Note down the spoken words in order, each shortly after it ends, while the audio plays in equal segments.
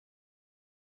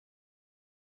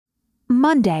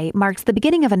Monday marks the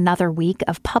beginning of another week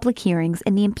of public hearings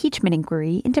in the impeachment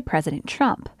inquiry into President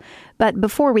Trump. But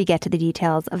before we get to the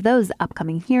details of those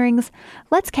upcoming hearings,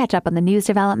 let's catch up on the news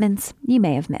developments you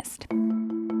may have missed.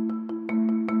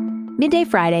 Midday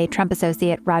Friday, Trump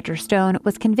associate Roger Stone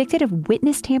was convicted of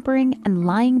witness tampering and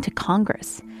lying to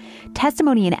Congress.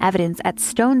 Testimony and evidence at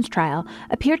Stone's trial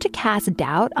appeared to cast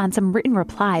doubt on some written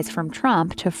replies from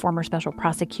Trump to former special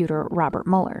prosecutor Robert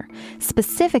Mueller,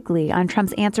 specifically on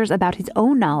Trump's answers about his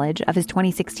own knowledge of his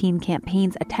 2016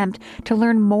 campaign's attempt to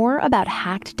learn more about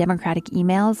hacked Democratic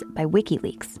emails by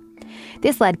WikiLeaks.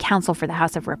 This led counsel for the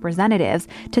House of Representatives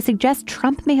to suggest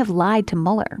Trump may have lied to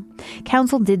Mueller.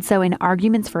 Counsel did so in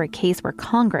arguments for a case where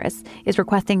Congress is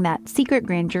requesting that secret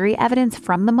grand jury evidence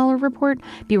from the Mueller report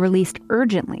be released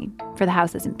urgently for the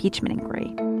House's impeachment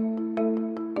inquiry.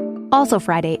 Also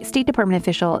Friday, State Department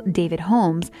official David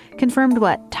Holmes confirmed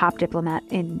what top diplomat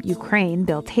in Ukraine,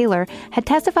 Bill Taylor, had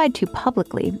testified to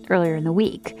publicly earlier in the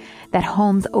week, that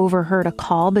Holmes overheard a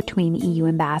call between EU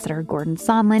Ambassador Gordon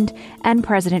Sondland and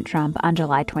President Trump on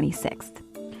July 26th.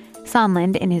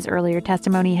 Sondland, in his earlier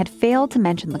testimony, had failed to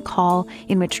mention the call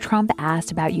in which Trump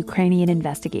asked about Ukrainian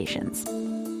investigations.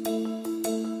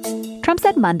 Trump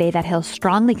said Monday that he'll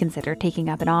strongly consider taking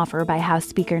up an offer by House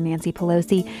Speaker Nancy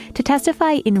Pelosi to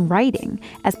testify in writing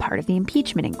as part of the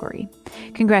impeachment inquiry.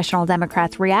 Congressional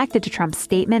Democrats reacted to Trump's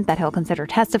statement that he'll consider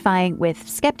testifying with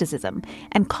skepticism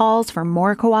and calls for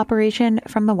more cooperation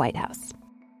from the White House.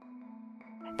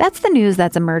 That's the news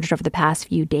that's emerged over the past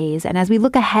few days, and as we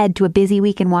look ahead to a busy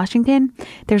week in Washington,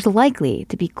 there's likely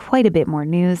to be quite a bit more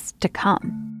news to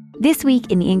come. This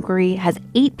week in the inquiry has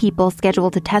 8 people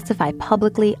scheduled to testify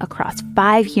publicly across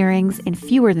 5 hearings in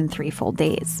fewer than 3 full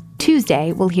days.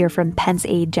 Tuesday, we'll hear from Pence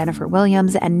aide Jennifer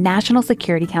Williams and National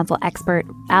Security Council expert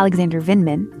Alexander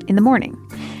Vindman in the morning.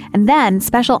 And then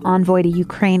Special Envoy to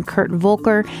Ukraine Kurt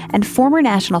Volker and former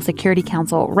National Security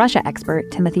Council Russia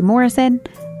expert Timothy Morrison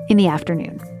in the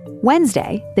afternoon.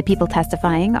 Wednesday, the people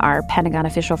testifying are Pentagon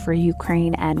official for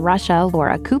Ukraine and Russia,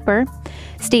 Laura Cooper,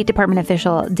 State Department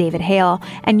official David Hale,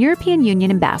 and European Union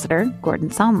Ambassador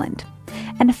Gordon Sondland.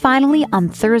 And finally, on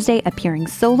Thursday, appearing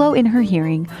solo in her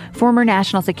hearing, former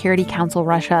National Security Council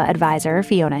Russia advisor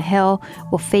Fiona Hill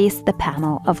will face the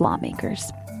panel of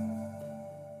lawmakers.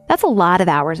 That's a lot of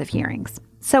hours of hearings.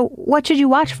 So what should you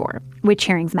watch for? Which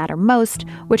hearings matter most?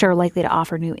 Which are likely to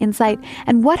offer new insight?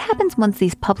 And what happens once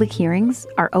these public hearings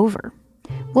are over?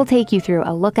 We'll take you through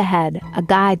a look ahead, a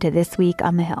guide to this week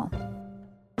on the Hill.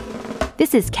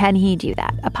 This is Can He Do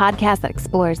That, a podcast that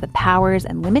explores the powers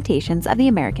and limitations of the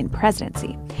American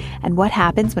presidency and what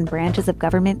happens when branches of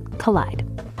government collide.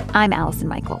 I'm Allison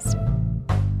Michaels.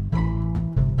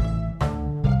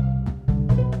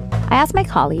 I asked my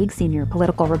colleague, senior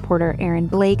political reporter Aaron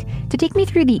Blake, to take me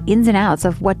through the ins and outs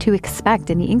of what to expect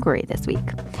in the inquiry this week.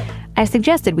 I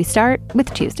suggested we start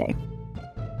with Tuesday.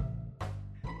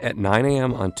 At 9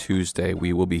 a.m. on Tuesday,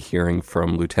 we will be hearing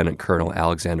from Lieutenant Colonel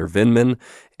Alexander Vindman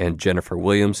and Jennifer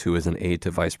Williams, who is an aide to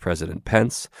Vice President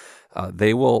Pence.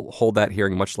 They will hold that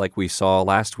hearing much like we saw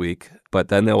last week, but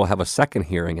then they will have a second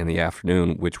hearing in the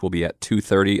afternoon, which will be at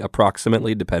 2:30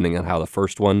 approximately, depending on how the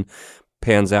first one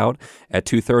pans out. At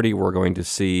 2:30, we're going to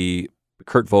see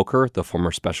Kurt Volker, the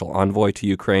former special envoy to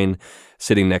Ukraine,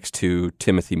 sitting next to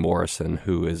Timothy Morrison,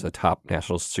 who is a top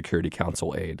National Security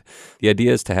Council aide. The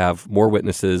idea is to have more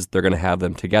witnesses. They're going to have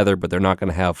them together, but they're not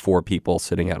going to have 4 people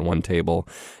sitting at one table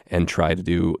and try to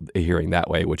do a hearing that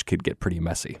way, which could get pretty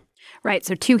messy. Right.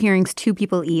 So 2 hearings, 2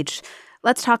 people each.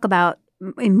 Let's talk about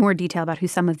in more detail about who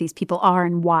some of these people are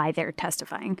and why they're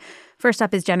testifying. First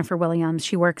up is Jennifer Williams.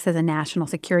 She works as a national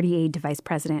security aide to Vice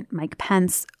President Mike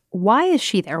Pence. Why is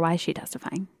she there? Why is she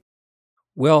testifying?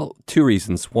 Well, 2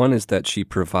 reasons. One is that she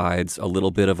provides a little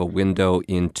bit of a window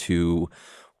into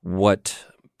what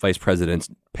Vice President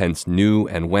Pence knew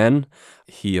and when.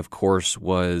 He, of course,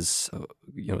 was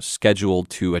scheduled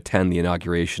to attend the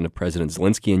inauguration of President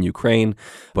Zelensky in Ukraine,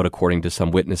 but according to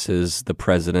some witnesses, the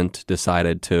president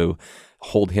decided to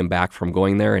hold him back from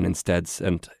going there and instead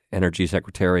sent Energy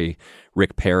Secretary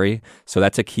Rick Perry. So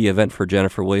that's a key event for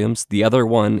Jennifer Williams. The other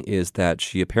one is that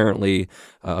she apparently,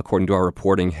 according to our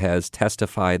reporting, has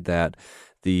testified that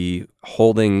the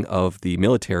holding of the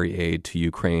military aid to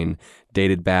Ukraine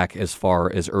dated back as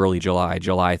far as early July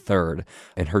 3rd.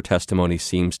 And her testimony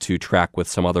seems to track with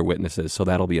some other witnesses. So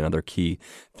that'll be another key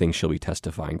thing she'll be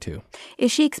testifying to.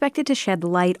 Is she expected to shed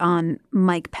light on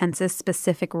Mike Pence's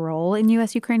specific role in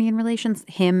U.S.-Ukrainian relations,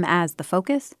 him as the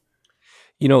focus?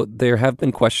 There have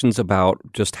been questions about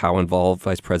just how involved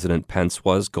Vice President Pence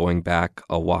was going back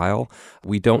a while.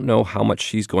 We don't know how much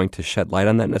she's going to shed light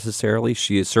on that necessarily.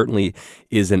 She certainly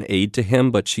is an aide to him,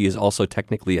 but she is also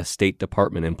technically a State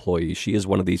Department employee. She is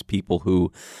one of these people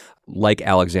who, like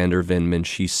Alexander Vindman,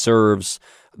 she serves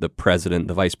the president,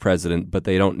 the vice president, but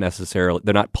they're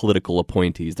not political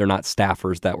appointees. They're not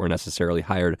staffers that were necessarily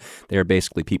hired. They're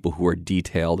basically people who are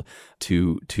detailed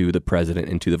to the president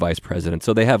and to the vice president.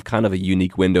 So they have kind of a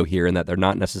unique window here in that they're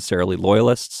not necessarily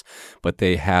loyalists, but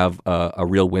they have a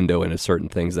real window into certain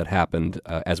things that happened,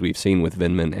 as we've seen with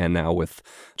Vindman and now with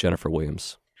Jennifer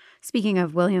Williams. Speaking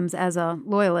of Williams as a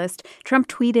loyalist, Trump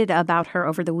tweeted about her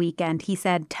over the weekend. He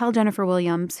said, "Tell Jennifer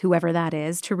Williams, whoever that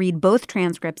is, to read both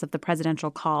transcripts of the presidential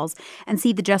calls and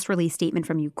see the just-released statement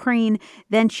from Ukraine.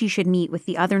 Then she should meet with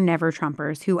the other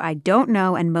never-Trumpers who I don't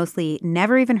know and mostly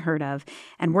never even heard of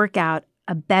and work out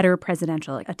a better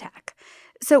presidential attack."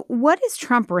 So what is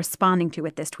Trump responding to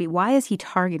with this tweet? Why is he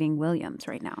targeting Williams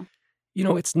right now?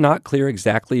 It's not clear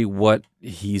exactly what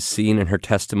he's seen in her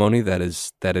testimony that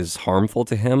is harmful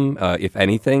to him. If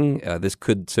anything, this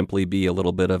could simply be a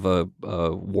little bit of a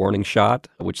warning shot,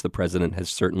 which the president has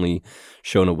certainly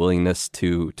shown a willingness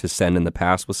to send in the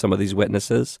past with some of these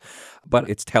witnesses. But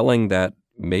it's telling that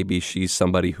maybe she's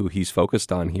somebody who he's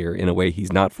focused on here in a way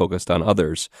he's not focused on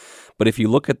others. But if you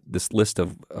look at this list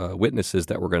of witnesses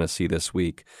that we're going to see this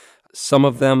week, some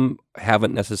of them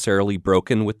haven't necessarily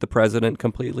broken with the president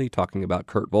completely, talking about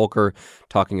Kurt Volker,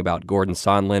 talking about Gordon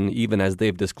Sondland, even as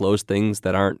they've disclosed things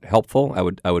that aren't helpful.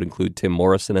 I would include Tim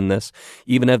Morrison in this.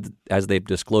 Even as they've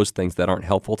disclosed things that aren't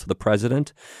helpful to the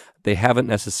president, they haven't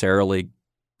necessarily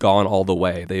gone all the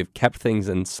way. They've kept things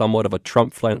in somewhat of a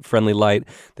Trump-friendly light.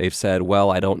 They've said,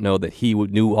 well, I don't know that he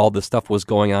knew all this stuff was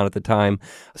going on at the time.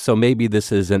 So maybe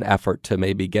this is an effort to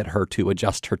maybe get her to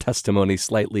adjust her testimony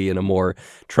slightly in a more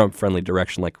Trump-friendly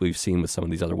direction like we've seen with some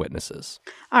of these other witnesses.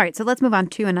 All right, so let's move on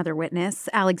to another witness,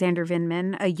 Alexander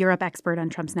Vindman, a Europe expert on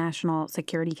Trump's National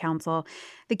Security Council.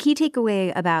 The key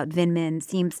takeaway about Vindman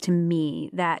seems to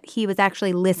me that he was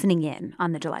actually listening in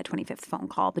on the July 25th phone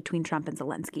call between Trump and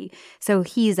Zelensky. So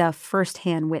he's a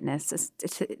firsthand witness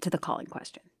to the call in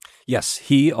question. Yes,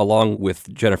 he, along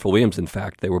with Jennifer Williams, in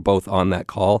fact, they were both on that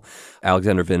call.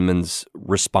 Alexander Vindman's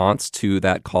response to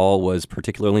that call was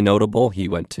particularly notable. He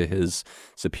went to his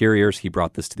superiors. He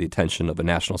brought this to the attention of a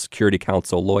National Security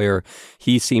Council lawyer.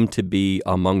 He seemed to be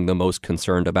among the most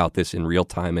concerned about this in real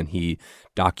time, and he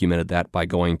documented that by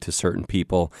going to certain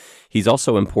people. He's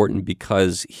also important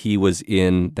because he was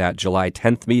in that July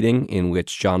 10th meeting in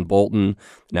which John Bolton,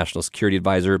 the National Security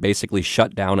Advisor, basically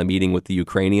shut down a meeting with the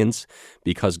Ukrainians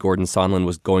because Gordon Sondland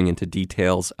was going into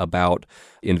details about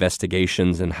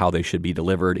investigations and how they should be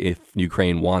delivered if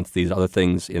Ukraine wants these other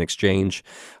things in exchange.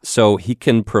 So he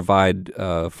can provide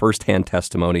firsthand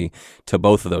testimony to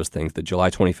both of those things, the July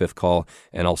 25th call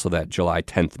and also that July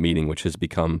 10th meeting, which has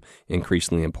become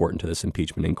increasingly important to this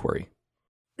impeachment inquiry.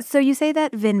 So you say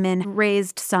that Vindman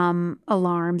raised some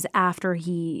alarms after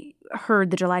he heard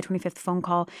the July 25th phone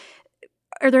call.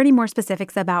 Are there any more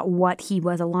specifics about what he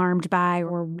was alarmed by,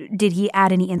 or did he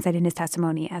add any insight in his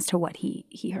testimony as to what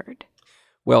he heard?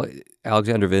 Well,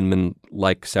 Alexander Vindman,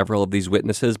 like several of these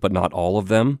witnesses, but not all of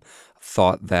them,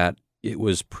 thought that it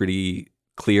was pretty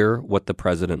clear what the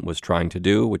president was trying to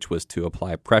do, which was to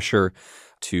apply pressure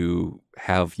to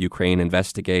have Ukraine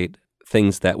investigate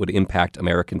things that would impact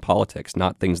American politics,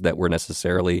 not things that were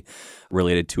necessarily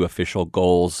related to official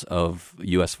goals of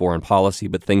U.S. foreign policy,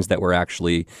 but things that were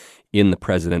actually in the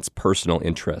president's personal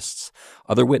interests.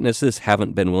 Other witnesses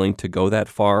haven't been willing to go that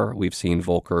far. We've seen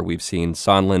Volker, we've seen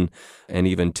Sondland, and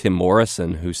even Tim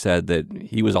Morrison, who said that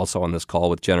he was also on this call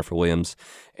with Jennifer Williams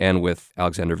and with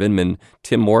Alexander Vindman.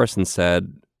 Tim Morrison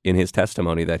said in his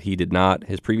testimony that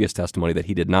his previous testimony, that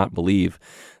he did not believe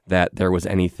that there was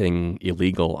anything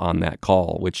illegal on that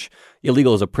call, which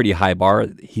illegal is a pretty high bar.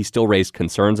 He still raised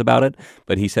concerns about it,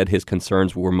 but he said his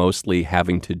concerns were mostly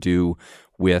having to do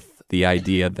with the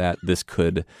idea that this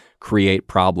could create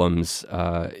problems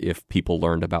if people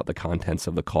learned about the contents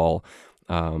of the call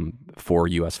for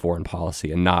U.S. foreign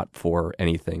policy and not for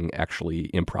anything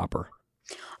actually improper.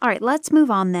 All right, let's move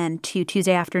on then to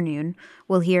Tuesday afternoon.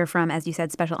 We'll hear from, as you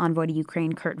said, Special Envoy to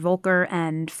Ukraine Kurt Volker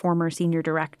and former Senior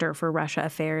Director for Russia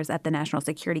Affairs at the National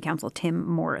Security Council, Tim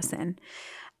Morrison.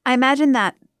 I imagine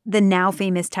that the now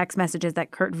famous text messages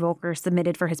that Kurt Volker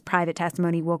submitted for his private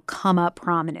testimony will come up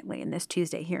prominently in this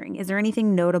Tuesday hearing. Is there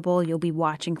anything notable you'll be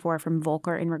watching for from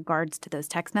Volker in regards to those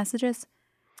text messages?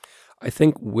 I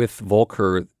think with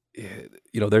Volker,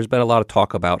 there's been a lot of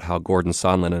talk about how Gordon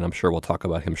Sondland, and I'm sure we'll talk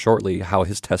about him shortly, how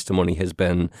his testimony has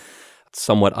been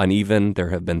somewhat uneven. There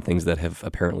have been things that have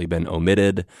apparently been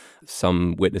omitted,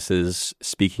 some witnesses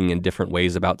speaking in different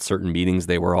ways about certain meetings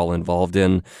they were all involved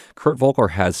in. Kurt Volker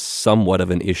has somewhat of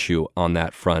an issue on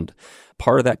that front.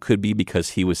 Part of that could be because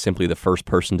he was simply the first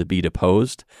person to be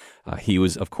deposed. He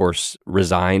was, of course,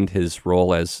 resigned his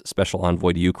role as special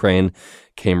envoy to Ukraine,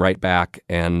 came right back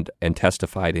and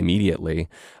testified immediately.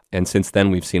 And since then,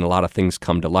 we've seen a lot of things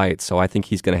come to light. So I think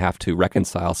he's going to have to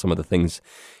reconcile some of the things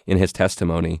in his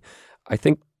testimony. I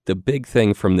think the big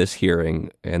thing from this hearing,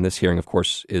 and this hearing, of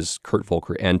course, is Kurt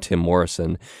Volker and Tim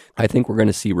Morrison, I think we're going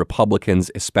to see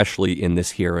Republicans, especially in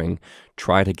this hearing,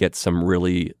 try to get some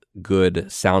really good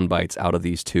sound bites out of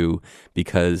these two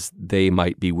because they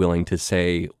might be willing to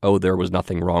say, oh, there was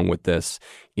nothing wrong with this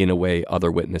in a way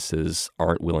other witnesses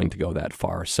aren't willing to go that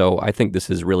far. So I think this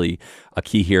is really a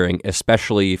key hearing,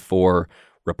 especially for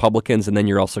Republicans, and then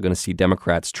you're also going to see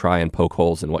Democrats try and poke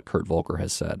holes in what Kurt Volker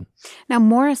has said. Now,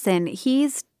 Morrison,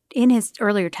 he's in his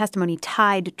earlier testimony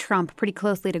tied Trump pretty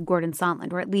closely to Gordon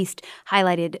Sondland, or at least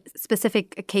highlighted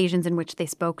specific occasions in which they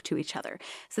spoke to each other.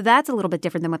 So that's a little bit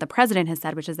different than what the president has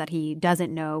said, which is that he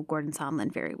doesn't know Gordon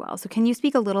Sondland very well. So can you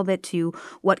speak a little bit to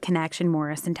what connection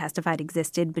Morrison testified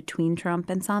existed between Trump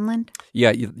and Sondland?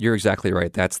 Yeah, you're exactly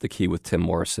right. That's the key with Tim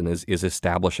Morrison is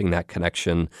establishing that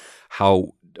connection,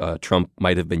 how Trump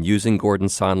might have been using Gordon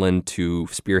Sondland to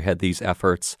spearhead these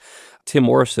efforts. Tim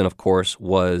Morrison, of course,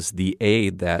 was the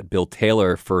aide that Bill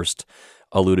Taylor first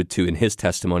alluded to in his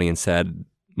testimony and said,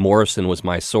 Morrison was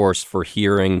my source for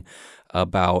hearing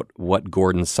about what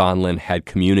Gordon Sondland had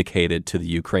communicated to the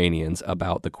Ukrainians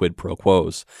about the quid pro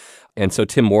quos. And so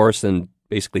Tim Morrison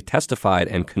basically testified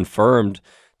and confirmed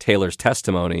Taylor's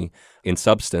testimony in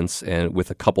substance, and with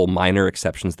a couple minor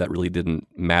exceptions that really didn't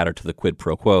matter to the quid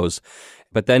pro quos.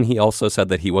 But then he also said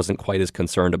that he wasn't quite as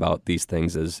concerned about these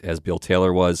things as Bill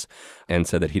Taylor was, and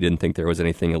said that he didn't think there was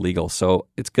anything illegal. So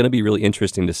it's going to be really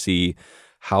interesting to see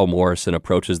how Morrison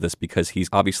approaches this, because he's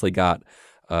obviously got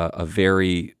a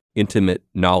very intimate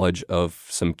knowledge of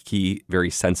some key,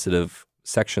 very sensitive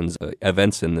sections,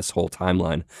 events in this whole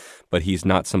timeline. But he's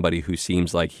not somebody who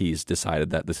seems like he's decided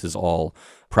that this is all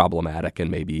problematic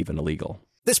and maybe even illegal.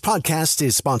 This podcast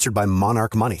is sponsored by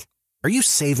Monarch Money. Are you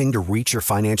saving to reach your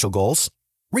financial goals?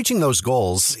 Reaching those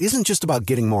goals isn't just about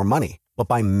getting more money, but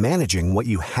by managing what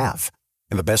you have.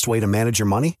 And the best way to manage your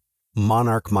money?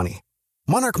 Monarch Money.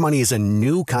 Monarch Money is a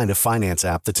new kind of finance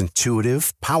app that's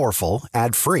intuitive, powerful,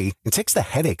 ad-free, and takes the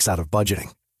headaches out of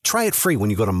budgeting. Try it free when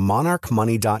you go to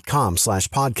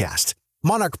monarchmoney.com/podcast.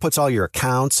 Monarch puts all your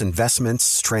accounts,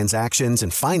 investments, transactions,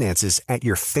 and finances at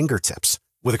your fingertips.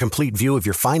 With a complete view of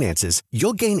your finances,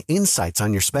 you'll gain insights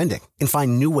on your spending and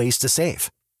find new ways to save.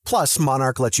 Plus,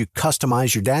 Monarch lets you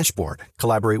customize your dashboard,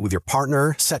 collaborate with your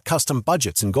partner, set custom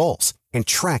budgets and goals, and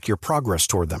track your progress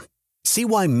toward them. See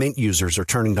why Mint users are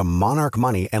turning to Monarch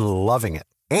Money and loving it,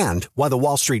 and why the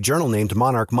Wall Street Journal named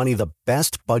Monarch Money the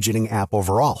best budgeting app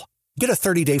overall. Get a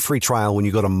 30-day free trial when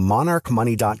you go to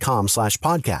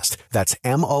monarchmoney.com/podcast. That's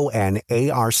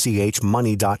MONARCH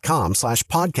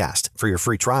money.com/podcast for your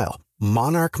free trial.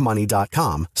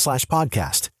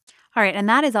 monarchmoney.com/podcast. All right, and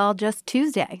that is all just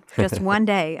Tuesday, just one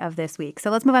day of this week. So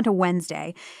let's move on to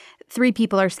Wednesday. 3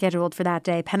 people are scheduled for that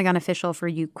day: Pentagon official for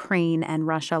Ukraine and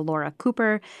Russia, Laura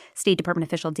Cooper, State Department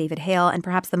official David Hale, and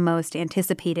perhaps the most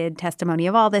anticipated testimony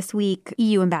of all this week,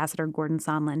 EU Ambassador Gordon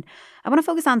Sondland. I want to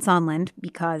focus on Sondland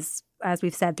because, as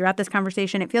we've said throughout this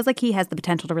conversation, it feels like he has the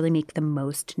potential to really make the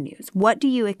most news. What do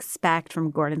you expect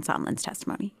from Gordon Sondland's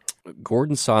testimony?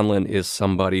 Gordon Sondland is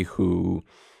somebody who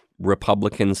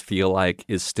Republicans feel like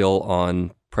is still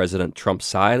on President Trump's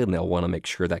side, and they'll want to make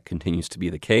sure that continues to be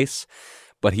the case.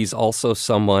 But he's also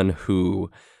someone who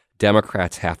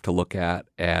Democrats have to look at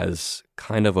as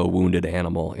kind of a wounded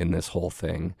animal in this whole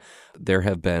thing. There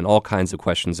have been all kinds of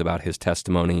questions about his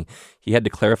testimony. He had to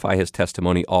clarify his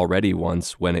testimony already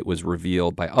once when it was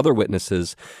revealed by other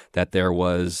witnesses that there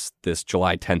was this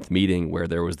July 10th meeting where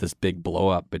there was this big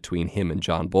blow-up between him and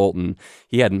John Bolton.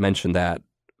 He hadn't mentioned that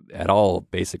at all,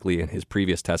 basically, in his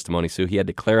previous testimony, so he had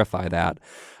to clarify that.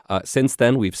 Since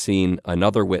then, we've seen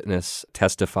another witness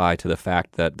testify to the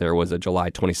fact that there was a July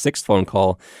 26th phone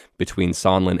call between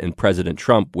Sondland and President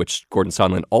Trump, which Gordon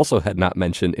Sondland also had not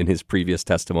mentioned in his previous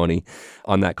testimony.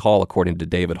 On that call, according to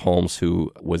David Holmes,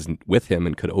 who was with him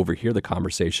and could overhear the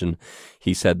conversation,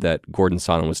 he said that Gordon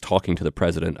Sondland was talking to the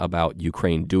president about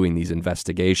Ukraine doing these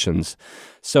investigations.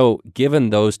 So given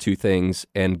those two things,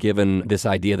 and given this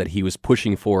idea that he was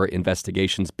pushing for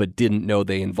investigations but didn't know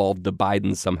they involved the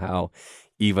Bidens somehow,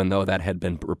 even though that had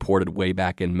been reported way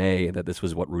back in May that this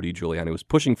was what Rudy Giuliani was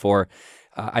pushing for,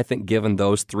 I think given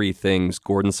those three things,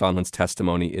 Gordon Sondland's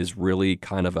testimony is really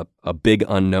kind of a big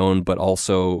unknown, but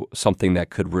also something that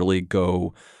could really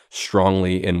go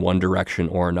strongly in one direction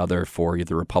or another for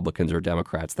either Republicans or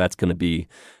Democrats. That's going to be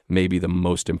maybe the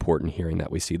most important hearing that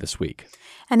we see this week.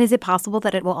 And is it possible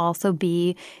that it will also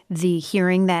be the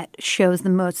hearing that shows the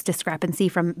most discrepancy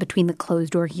between the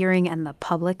closed-door hearing and the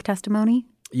public testimony?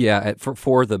 Yeah,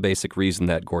 for the basic reason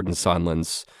that Gordon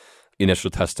Sondland's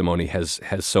initial testimony has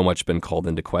so much been called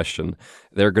into question.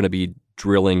 They're going to be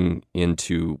drilling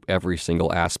into every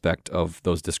single aspect of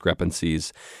those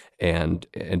discrepancies, and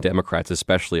Democrats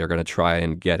especially are going to try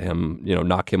and get him,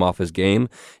 knock him off his game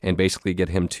and basically get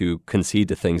him to concede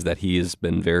to things that he has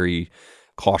been very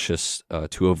cautious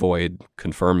to avoid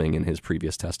confirming in his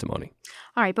previous testimony.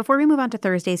 All right, before we move on to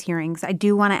Thursday's hearings, I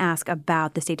do want to ask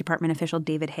about the State Department official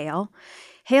David Hale.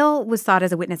 Hale was sought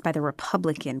as a witness by the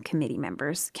Republican committee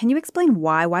members. Can you explain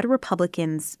why? Why do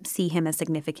Republicans see him as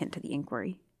significant to the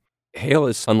inquiry? Hale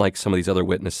is, unlike some of these other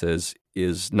witnesses,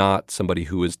 is not somebody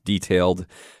who is detailed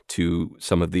to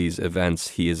some of these events.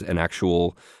 He's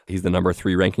the number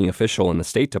 3 ranking official in the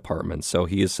State Department. So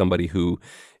he is somebody who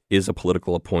is a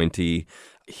political appointee.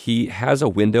 He has a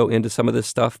window into some of this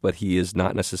stuff, but he is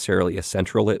not necessarily a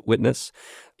central witness.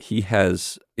 He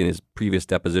has, in his previous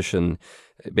deposition,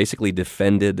 basically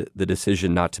defended the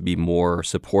decision not to be more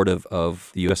supportive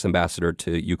of the U.S. ambassador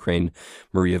to Ukraine,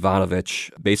 Marie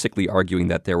Yovanovitch, basically arguing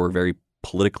that there were very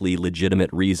politically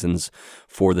legitimate reasons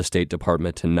for the State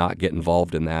Department to not get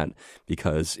involved in that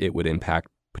because it would impact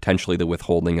potentially the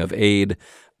withholding of aid.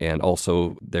 And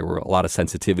also there were a lot of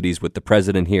sensitivities with the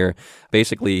president here.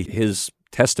 Basically, his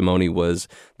testimony was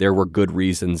there were good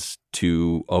reasons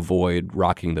to avoid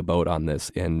rocking the boat on this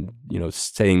and,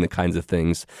 saying the kinds of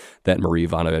things that Marie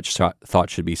Yovanovitch thought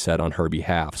should be said on her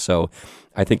behalf. So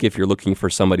I think if you're looking for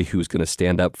somebody who's going to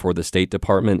stand up for the State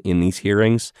Department in these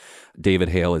hearings, David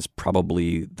Hale is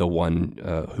probably the one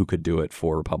who could do it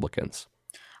for Republicans.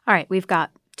 All right, we've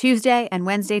got Tuesday and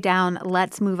Wednesday down.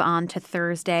 Let's move on to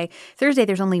Thursday. Thursday,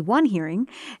 there's only one hearing,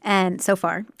 and so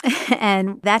far,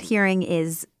 and that hearing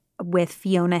is with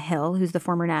Fiona Hill, who's the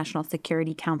former National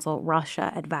Security Council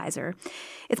Russia advisor.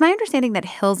 It's my understanding that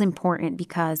Hill's important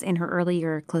because in her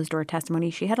earlier closed-door testimony,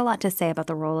 she had a lot to say about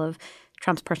the role of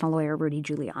Trump's personal lawyer, Rudy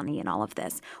Giuliani, in all of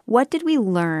this. What did we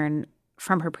learn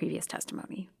from her previous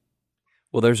testimony?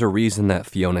 Well, there's a reason that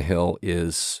Fiona Hill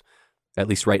is, at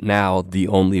least right now, the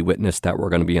only witness that we're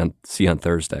going to see on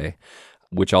Thursday,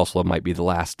 which also might be the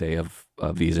last day of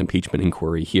these impeachment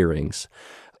inquiry hearings.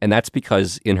 And that's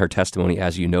because in her testimony,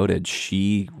 as you noted,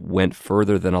 she went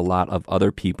further than a lot of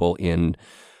other people in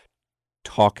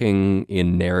talking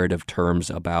in narrative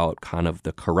terms about kind of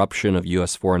the corruption of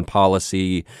U.S. foreign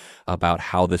policy, about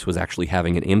how this was actually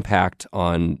having an impact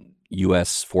on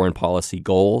U.S. foreign policy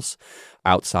goals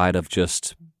outside of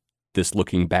just this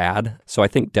looking bad. So I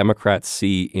think Democrats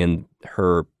see in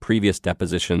her previous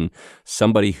deposition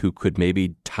somebody who could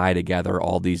maybe tie together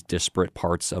all these disparate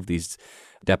parts of these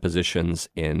depositions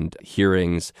and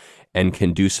hearings and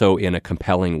can do so in a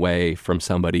compelling way from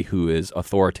somebody who is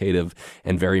authoritative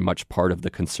and very much part of the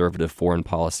conservative foreign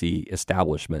policy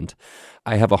establishment.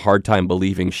 I have a hard time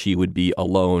believing she would be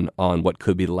alone on what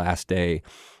could be the last day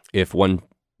if, one,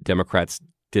 Democrats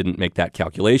didn't make that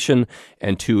calculation,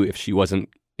 and two, if she wasn't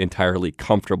entirely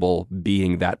comfortable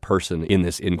being that person in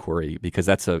this inquiry, because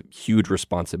that's a huge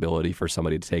responsibility for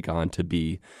somebody to take on, to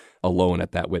be alone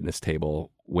at that witness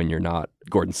table when you're not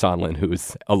Gordon Sondland,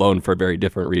 who's alone for very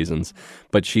different reasons.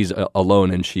 But she's alone,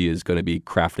 and she is going to be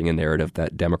crafting a narrative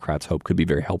that Democrats hope could be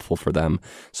very helpful for them.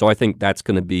 So I think that's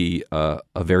going to be a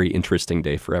very interesting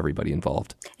day for everybody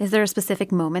involved. Is there a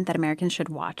specific moment that Americans should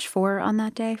watch for on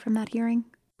that day from that hearing?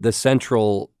 The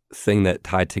central thing that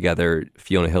tied together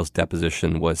Fiona Hill's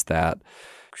deposition was that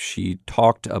she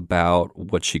talked about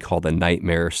what she called a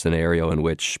nightmare scenario in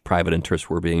which private interests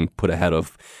were being put ahead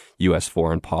of U.S.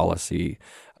 foreign policy.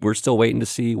 We're still waiting to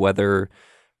see whether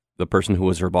the person who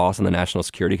was her boss in the National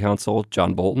Security Council,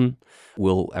 John Bolton,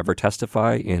 will ever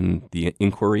testify in the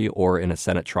inquiry or in a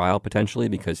Senate trial potentially,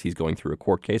 because he's going through a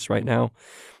court case right now.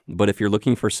 But if you're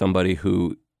looking for somebody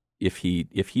who, if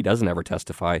he doesn't ever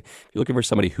testify, if you're looking for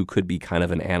somebody who could be kind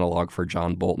of an analog for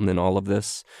John Bolton in all of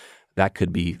this, that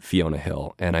could be Fiona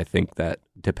Hill. And I think that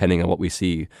depending on what we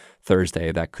see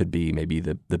Thursday, that could be maybe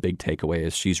the big takeaway,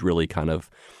 is she's really kind of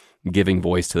giving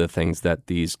voice to the things that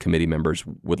these committee members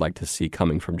would like to see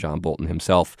coming from John Bolton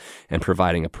himself and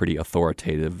providing a pretty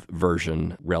authoritative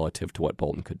version relative to what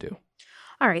Bolton could do.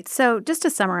 All right. So just to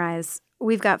summarize,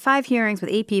 we've got 5 hearings with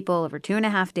 8 people over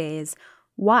 2.5 days.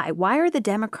 Why? Why are the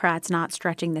Democrats not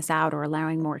stretching this out or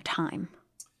allowing more time?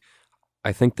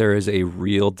 I think there is a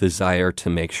real desire to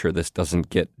make sure this doesn't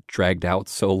get dragged out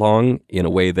so long in a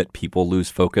way that people lose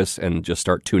focus and just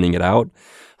start tuning it out.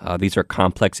 These are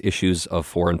complex issues of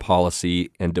foreign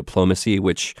policy and diplomacy,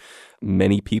 which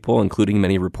many people, including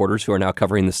many reporters who are now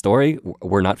covering the story,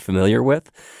 were not familiar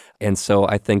with. And so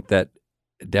I think that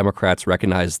Democrats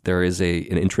recognize there is an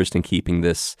interest in keeping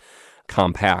this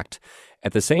compact.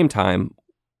 At the same time,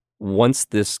 once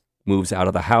this moves out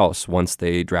of the House, once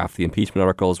they draft the impeachment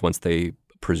articles, once they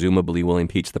presumably will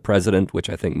impeach the president, which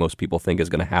I think most people think is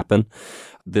going to happen,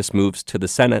 this moves to the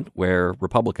Senate where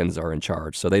Republicans are in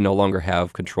charge. So they no longer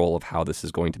have control of how this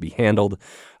is going to be handled.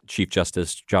 Chief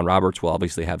Justice John Roberts will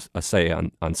obviously have a say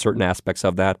on certain aspects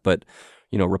of that, but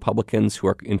Republicans who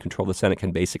are in control of the Senate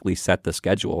can basically set the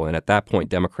schedule. And at that point,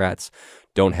 Democrats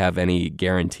don't have any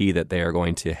guarantee that they are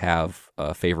going to have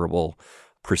a favorable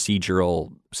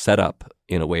procedural setup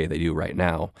in a way they do right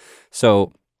now.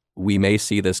 So we may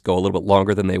see this go a little bit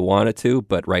longer than they want it to,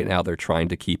 but right now they're trying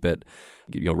to keep it,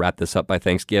 wrap this up by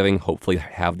Thanksgiving, hopefully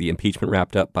have the impeachment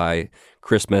wrapped up by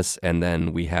Christmas, and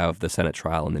then we have the Senate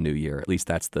trial in the new year. At least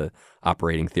that's the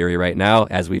operating theory right now.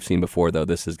 As we've seen before, though,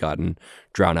 this has gotten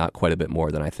drawn out quite a bit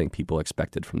more than I think people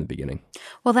expected from the beginning.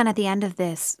 Well, then at the end of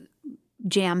this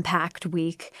jam-packed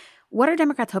week, what are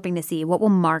Democrats hoping to see? What will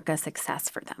mark a success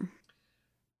for them?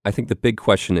 I think the big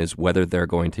question is whether they're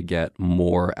going to get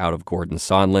more out of Gordon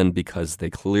Sondland, because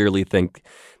they clearly think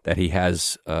that he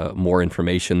has more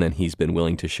information than he's been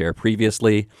willing to share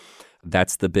previously.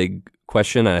 That's the big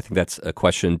question, and I think that's a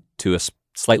question to a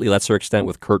slightly lesser extent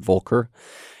with Kurt Volker.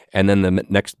 And then the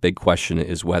next big question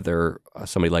is whether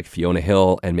somebody like Fiona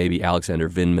Hill and maybe Alexander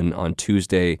Vindman on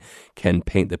Tuesday can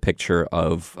paint the picture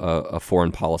of a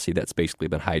foreign policy that's basically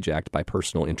been hijacked by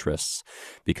personal interests,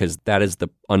 because that is the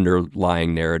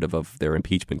underlying narrative of their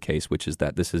impeachment case, which is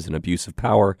that this is an abuse of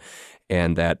power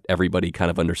and that everybody kind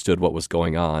of understood what was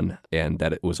going on and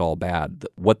that it was all bad.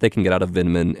 What they can get out of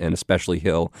Vindman and especially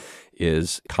Hill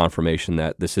is confirmation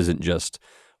that this isn't just,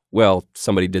 well,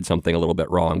 somebody did something a little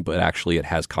bit wrong, but actually it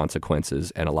has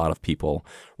consequences, and a lot of people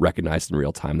recognized in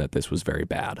real time that this was very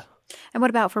bad. And what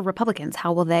about for Republicans?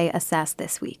 How will they assess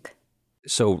this week?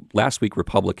 So last week,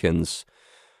 Republicans,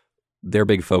 their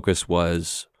big focus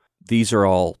was these are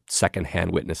all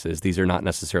secondhand witnesses. These are not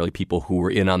necessarily people who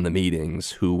were in on the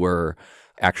meetings, who were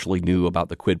actually knew about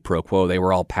the quid pro quo. They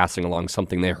were all passing along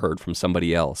something they heard from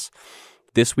somebody else.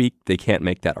 This week, they can't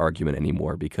make that argument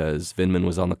anymore because Vindman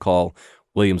was on the call,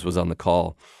 Williams was on the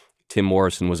call, Tim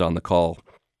Morrison was on the call,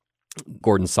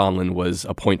 Gordon Sondland was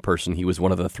a point person. He was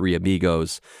one of the three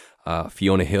amigos.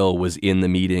 Fiona Hill was in the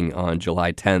meeting on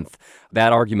July 10th.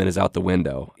 That argument is out the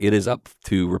window. It is up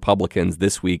to Republicans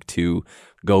this week to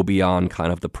go beyond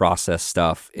kind of the process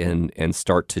stuff and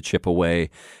start to chip away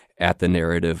at the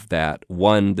narrative that,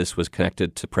 one, this was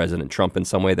connected to President Trump in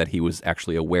some way, that he was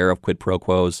actually aware of quid pro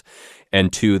quos,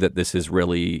 and two, that this is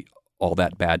really all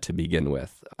that bad to begin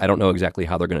with. I don't know exactly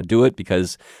how they're going to do it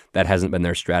because that hasn't been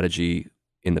their strategy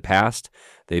in the past.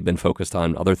 They've been focused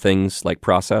on other things like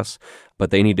process, but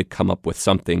they need to come up with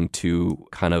something to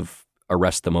kind of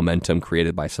arrest the momentum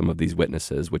created by some of these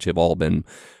witnesses, which have all been,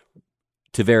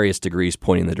 to various degrees,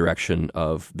 pointing in the direction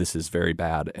of this is very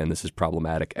bad and this is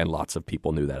problematic, and lots of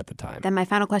people knew that at the time. Then my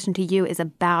final question to you is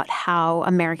about how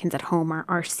Americans at home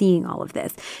are seeing all of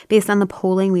this. Based on the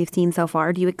polling we've seen so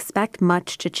far, do you expect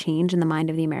much to change in the mind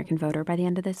of the American voter by the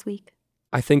end of this week?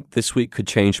 I think this week could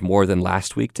change more than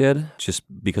last week did, just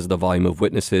because of the volume of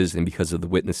witnesses and because of the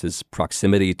witnesses'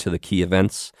 proximity to the key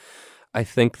events. I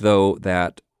think, though,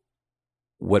 that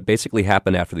what basically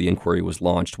happened after the inquiry was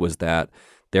launched was that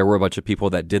there were a bunch of people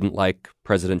that didn't like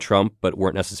President Trump but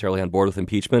weren't necessarily on board with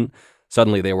impeachment.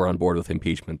 Suddenly they were on board with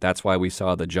impeachment. That's why we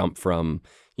saw the jump from,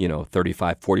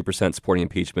 35, 40% supporting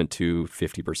impeachment to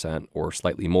 50% or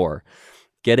slightly more.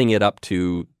 Getting it up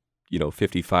to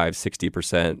 55,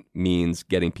 60% means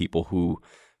getting people who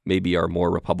maybe are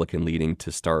more Republican leaning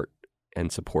to start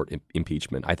and support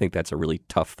impeachment. I think that's a really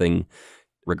tough thing,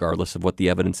 regardless of what the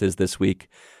evidence is this week.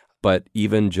 But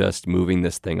even just moving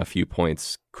this thing a few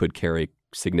points could carry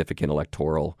significant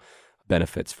electoral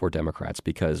benefits for Democrats,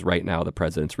 because right now the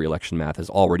president's reelection math is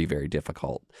already very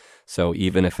difficult. So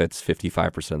even if it's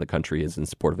 55% of the country is in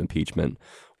support of impeachment,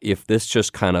 if this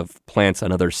just kind of plants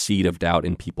another seed of doubt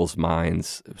in people's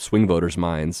minds, swing voters'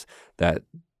 minds, that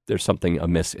there's something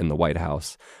amiss in the White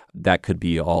House, that could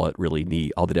be all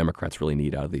the Democrats really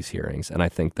need out of these hearings. And I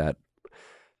think that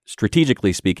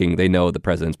strategically speaking, they know the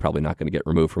president's probably not going to get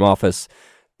removed from office.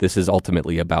 This is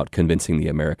ultimately about convincing the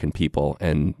American people,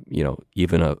 and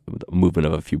even a movement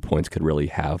of a few points could really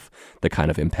have the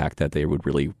kind of impact that they would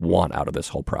really want out of this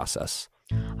whole process.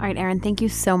 All right, Aaron, thank you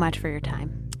so much for your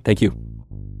time. Thank you.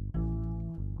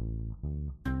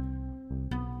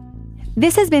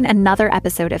 This has been another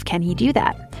episode of Can He Do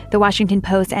That? The Washington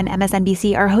Post and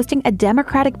MSNBC are hosting a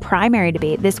Democratic primary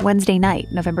debate this Wednesday night,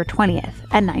 November 20th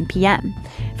at 9 p.m.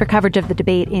 For coverage of the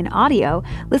debate in audio,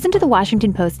 listen to the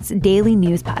Washington Post's daily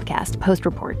news podcast, Post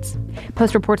Reports.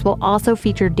 Post Reports will also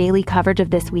feature daily coverage of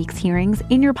this week's hearings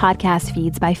in your podcast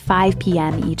feeds by 5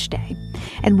 p.m. each day.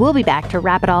 And we'll be back to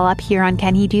wrap it all up here on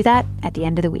Can He Do That at the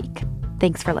end of the week.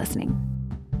 Thanks for listening.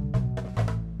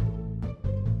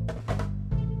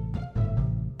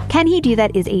 Can He Do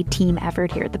That is a team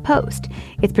effort here at the Post.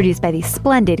 It's produced by the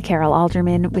splendid Carol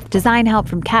Alderman, with design help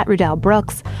from Kat Rudell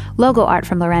Brooks, logo art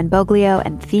from Loren Boglio,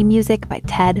 and theme music by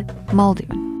Ted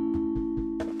Muldoon.